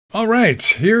All right,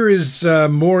 here is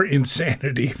more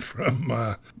insanity from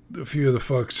a few of the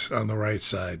folks on the right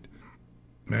side.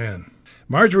 Man,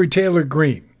 Marjorie Taylor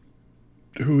Greene,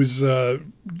 who's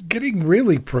getting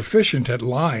really proficient at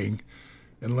lying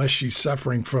unless she's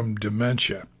suffering from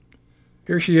dementia.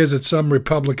 Here she is at some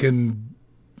Republican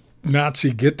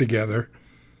Nazi get-together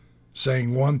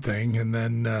saying one thing, and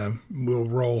then we'll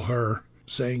roll her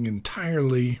saying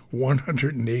entirely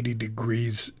 180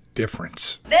 degrees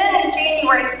difference. Then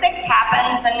January 6th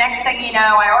happens, and next thing you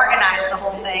know, I organized the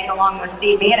whole thing along with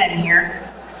Steve Bannon here.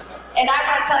 And I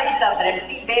want to tell you something, if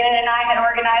Steve Bannon and I had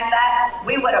organized that,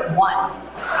 we would have won.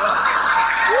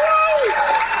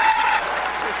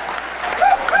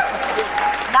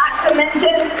 Not to mention,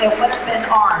 it would have been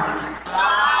armed.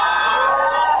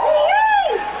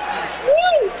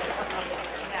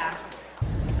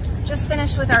 Just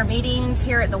finished with our meetings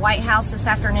here at the White House this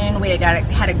afternoon. We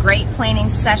had a great planning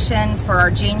session for our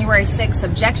January 6th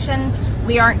objection.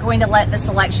 We aren't going to let this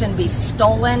election be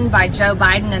stolen by Joe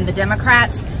Biden and the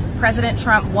Democrats. President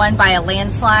Trump won by a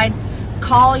landslide.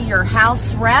 Call your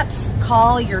House reps,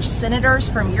 call your senators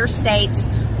from your states.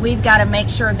 We've got to make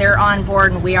sure they're on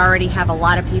board, and we already have a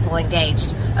lot of people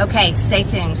engaged. Okay, stay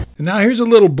tuned. And now here's a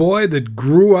little boy that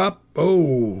grew up,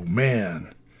 oh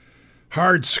man,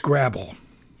 hard scrabble.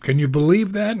 Can you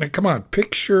believe that? Now, come on,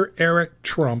 picture Eric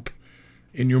Trump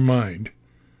in your mind,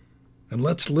 and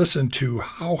let's listen to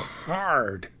how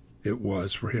hard it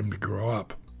was for him to grow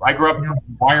up. I grew up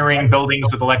wiring buildings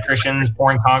with electricians,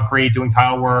 pouring concrete, doing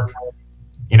tile work,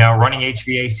 running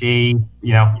HVAC,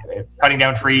 cutting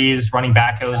down trees, running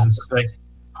backhoes, and stuff,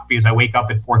 because I wake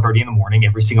up at 4:30 in the morning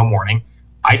every single morning.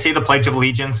 I say the Pledge of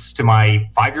Allegiance to my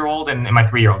 5-year-old and my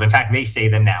 3-year-old. In fact, they say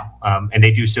them now, and they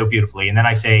do so beautifully. And then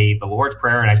I say the Lord's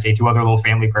Prayer, and I say 2 other little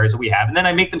family prayers that we have. And then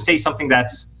I make them say something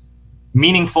that's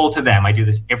meaningful to them. I do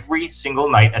this every single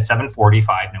night at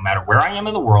 7:45, no matter where I am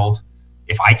in the world.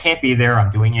 If I can't be there, I'm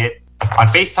doing it on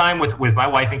FaceTime with my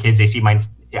wife and kids. They see my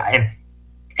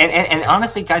and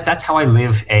honestly, guys, that's how I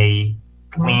live a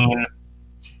clean,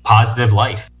 positive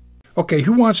life. Okay,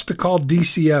 who wants to call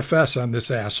DCFS on this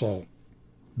asshole?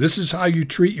 This is how you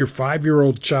treat your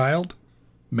 5-year-old child?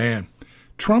 Man,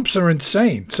 Trumps are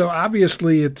insane. So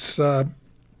obviously it's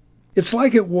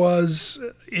like it was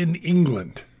in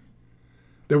England.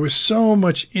 There was so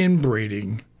much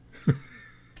inbreeding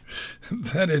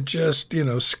that it just,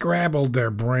 scrabbled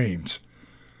their brains.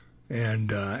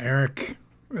 And Eric,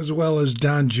 as well as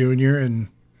Don Jr. and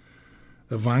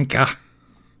Ivanka,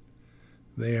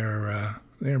 they are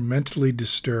mentally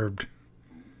disturbed.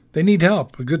 They need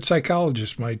help. A good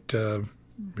psychologist might help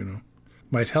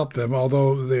them,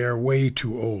 although they are way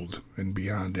too old and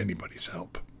beyond anybody's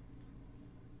help.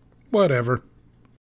 Whatever.